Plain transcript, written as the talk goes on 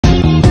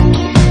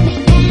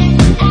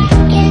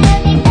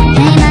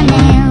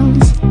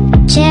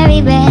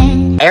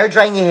air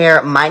drying your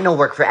hair might not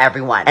work for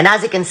everyone. And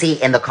as you can see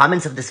in the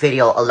comments of this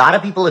video, a lot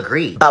of people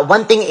agree. But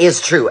one thing is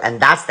true, and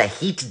that's that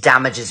heat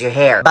damages your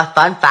hair. But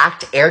fun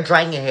fact, air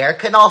drying your hair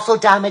can also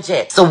damage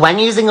it. So when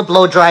using a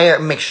blow dryer,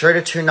 make sure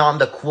to turn on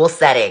the cool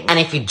setting. And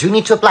if you do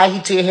need to apply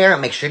heat to your hair,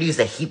 make sure to use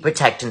a heat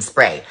protectant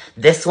spray.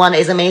 This one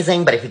is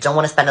amazing, but if you don't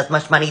want to spend as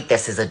much money,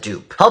 this is a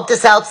dupe. Hope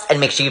this helps, and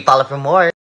make sure you follow for more.